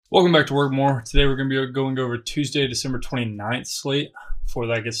Welcome back to Work More. Today we're going to be going over Tuesday, December 29th slate. Before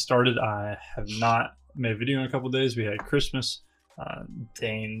that gets started, I have not made a video in a couple days. We had Christmas.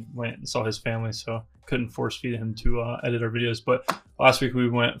 Dane went and saw his family, so couldn't force feed him to edit our videos. But last week we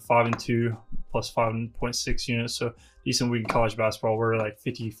went 5-2 plus 5.6 units, so decent week in college basketball. We're like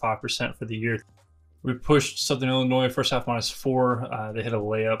 55% for the year. We pushed Southern Illinois first half -4. They hit a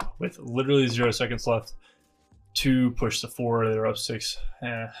layup with literally 0 seconds left to push the 4. They're up 6,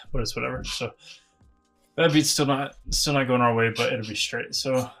 but it's whatever. So that beat's still not going our way, but it'll be straight.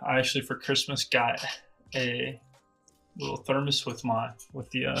 So I actually for Christmas got a little thermos with the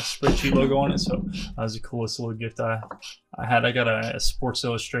spreadsheet logo on it. So that was the coolest little gift I had. I got a Sports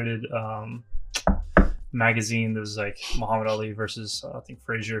Illustrated magazine that was like Muhammad Ali versus I think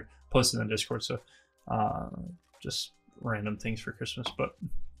Frazier, posted in the Discord. So just random things for Christmas. But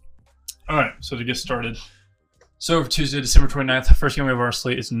all right, so to get started. So for Tuesday, December 29th, the first game we have on our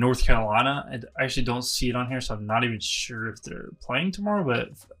slate is North Carolina. I actually don't see it on here, so I'm not even sure if they're playing tomorrow.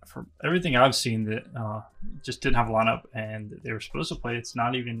 But for everything I've seen, that just didn't have a lineup, and they were supposed to play. It's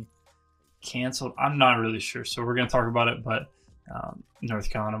not even canceled. I'm not really sure, so we're going to talk about it. But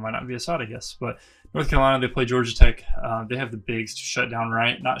North Carolina might not be a side, I guess. But North Carolina, they play Georgia Tech. They have the bigs to shut down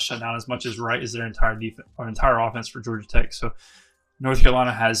Wright, not shut down as much as Wright is their entire defense or entire offense for Georgia Tech. So North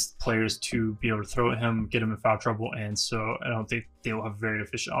Carolina has players to be able to throw at him, get him in foul trouble, and so I don't think they will have very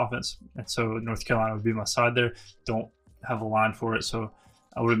efficient offense. And so North Carolina would be my side there. Don't have a line for it, so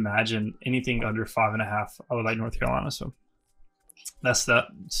I would imagine anything under 5.5, I would like North Carolina. So that's that.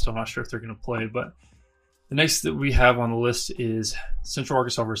 Still not sure if they're going to play, but the next that we have on the list is Central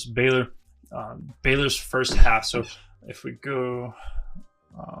Arkansas versus Baylor. Baylor's first half. So if we go,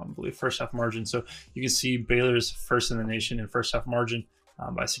 I believe first half margin. So you can see Baylor's first in the nation in first half margin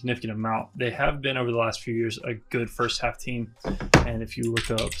by a significant amount. They have been over the last few years a good first half team. And if you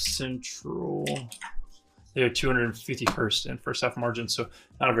look up Central, they are 251st in first half margin. So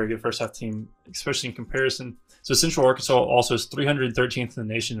not a very good first half team, especially in comparison. So Central Arkansas also is 313th in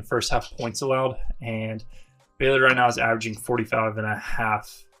the nation in first half points allowed. And Baylor right now is averaging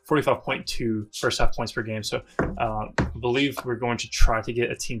 45.2 first half points per game. So I believe we're going to try to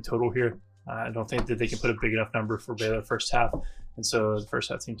get a team total here. I don't think that they can put a big enough number for Baylor first half. And so the first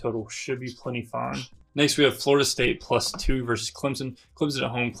half team total should be plenty fine. Next, we have Florida State +2 versus Clemson. Clemson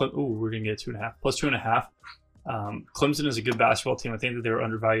at home. We're going to get 2.5. +2.5. Clemson is a good basketball team. I think that they were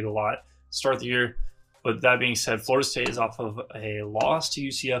undervalued a lot to start the year. But that being said, Florida State is off of a loss to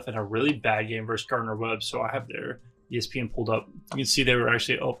UCF and a really bad game versus Gardner-Webb. So I have their ESPN pulled up. You can see they were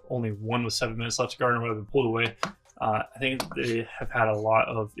actually up only 1 with 7 minutes left to Gardner-Webb and pulled away. I think they have had a lot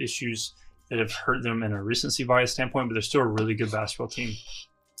of issues that have hurt them in a recency bias standpoint, but they're still a really good basketball team.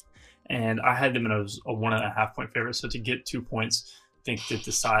 And I had them in a 1.5 point favorite. So to get 2 points, I think that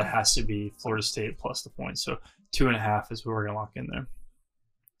the side has to be Florida State plus the points. So 2.5 is what we're going to lock in there.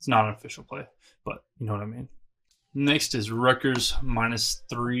 It's not an official play, but you know what I mean. Next is Rutgers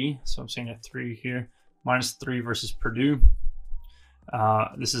 -3. So I'm saying a 3 here. -3 versus Purdue.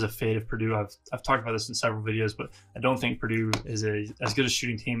 This is a fade of Purdue. I've talked about this in several videos, but I don't think Purdue is as good a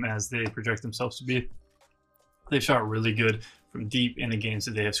shooting team as they project themselves to be. They've shot really good from deep in the games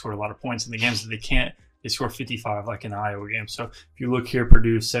that they have scored a lot of points. In the games that they can't, they score 55 like in the Iowa game. So if you look here,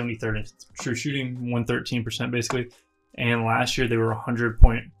 Purdue 73rd in true shooting, 113% basically. And last year they were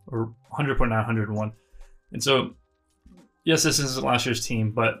 100.9, 101. And so, yes, this isn't last year's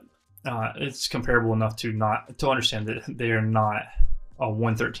team, but it's comparable enough to understand that they are not a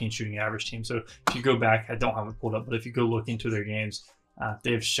 113 shooting average team. So if you go back, I don't have it pulled up, but if you go look into their games,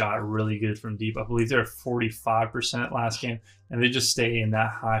 they've shot really good from deep. I believe they're 45% last game, and they just stay in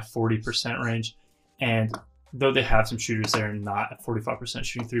that high 40% range. And though they have some shooters, they're not a 45%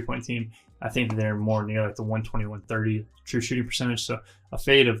 shooting three-point team. I think they're more near like the 120, 130 true shooting percentage. So a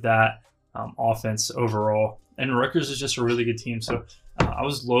fade of that offense overall. And Rutgers is just a really good team. So I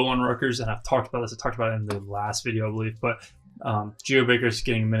was low on Rutgers, and I've talked about this. I talked about it in the last video, I believe. But Geo Baker's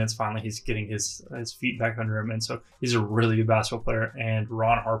getting minutes finally. He's getting his feet back under him. And so he's a really good basketball player. And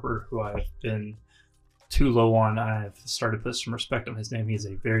Ron Harper, who I've been too low on, I've started to put some respect on his name. He's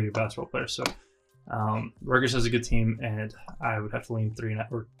a very good basketball player. So Rutgers has a good team, and I would have to lean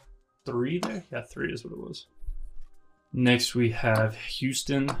 3.5 or 3 there. Yeah, 3 is what it was. Next, we have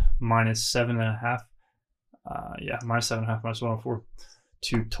Houston -7.5. Yeah, -7.5, -104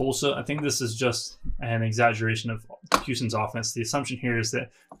 to Tulsa. I think this is just an exaggeration of Houston's offense. The assumption here is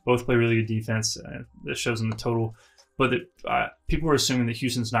that both play really good defense. That shows in the total. But people are assuming that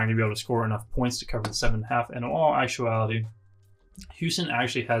Houston's not going to be able to score enough points to cover the 7.5. And in all actuality, Houston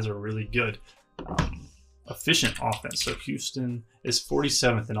actually has a really good efficient offense. So Houston is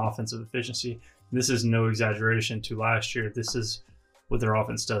 47th in offensive efficiency. This is no exaggeration to last year. This is what their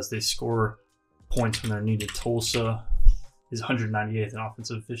offense does. They score points when they're needed. Tulsa is 198th in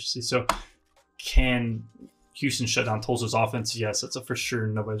offensive efficiency. So can Houston shut down Tulsa's offense? Yes, that's a for sure.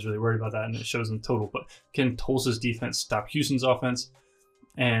 Nobody's really worried about that, and it shows in the total. But can Tulsa's defense stop Houston's offense?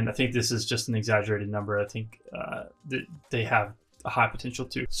 And I think this is just an exaggerated number. I think that they have a high potential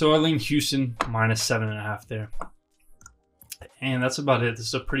too. So I lean Houston minus 7.5 there. And that's about it. This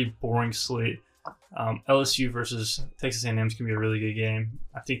is a pretty boring slate. LSU versus Texas A&M is going to be a really good game.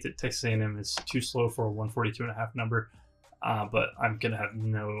 I think that Texas A&M is too slow for a 142.5 number, but I'm going to have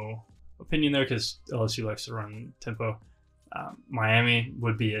no opinion there because LSU likes to run tempo. Miami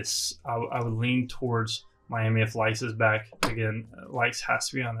would be I would lean towards Miami if Likes is back. Again, Likes has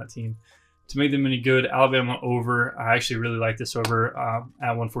to be on that team to make them any good. Alabama over. I actually really like this over at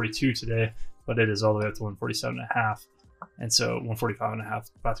 142 today, but it is all the way up to 147.5. And so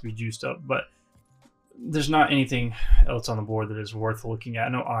 145.5 about to be juiced up. But there's not anything else on the board that is worth looking at. I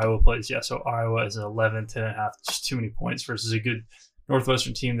know Iowa plays. Yeah, so Iowa is 11, 10.5. Just too many points versus a good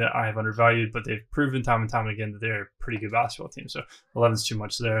Northwestern team that I have undervalued, but they've proven time and time again that they're a pretty good basketball team. So 11 is too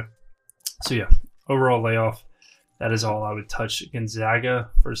much there. So yeah, overall layoff. That is all I would touch.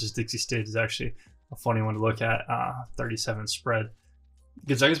 Gonzaga versus Dixie State is actually a funny one to look at. 37 spread.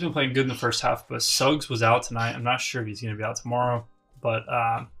 Gonzaga's been playing good in the first half, but Suggs was out tonight. I'm not sure if he's going to be out tomorrow, but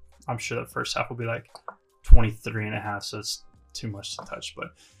I'm sure the first half will be like 23.5, so it's too much to touch. But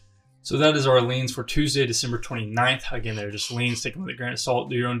so that is our leans for Tuesday, December 29th. Again, they're just leans. Take them with a grain of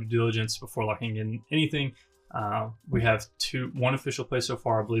salt. Do your own due diligence before locking in anything. We have one official play so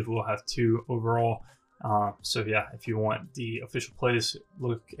far. I believe we'll have 2 overall. So yeah, if you want the official plays,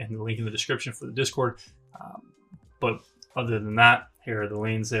 look in the link in the description for the Discord. But other than that, here are the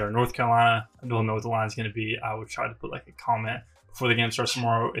leans. They are North Carolina. I don't know what the line is going to be. I would try to put like a comment before the game starts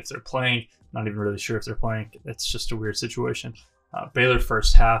tomorrow if they're playing. Not even really sure if they're playing. It's just a weird situation. Baylor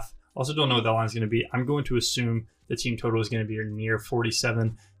first half. Also don't know what that line is going to be. I'm going to assume the team total is going to be near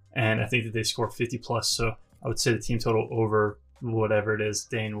 47, and I think that they score 50 plus. So I would say the team total over whatever it is.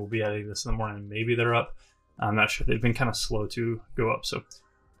 Dane will be adding this in the morning. Maybe they're up. I'm not sure. They've been kind of slow to go up. So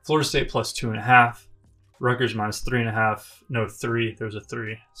Florida State plus 2.5. Rutgers minus 3.5. No, 3. There's a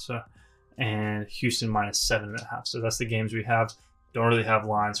 3. So, and Houston minus 7.5. So that's the games we have. Don't really have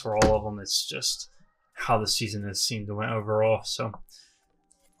lines for all of them. It's just how the season has seemed to went overall. So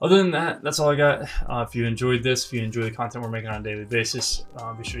other than that, that's all I got. If you enjoyed this, if you enjoy the content we're making on a daily basis,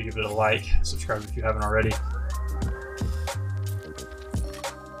 be sure to give it a like, subscribe if you haven't already.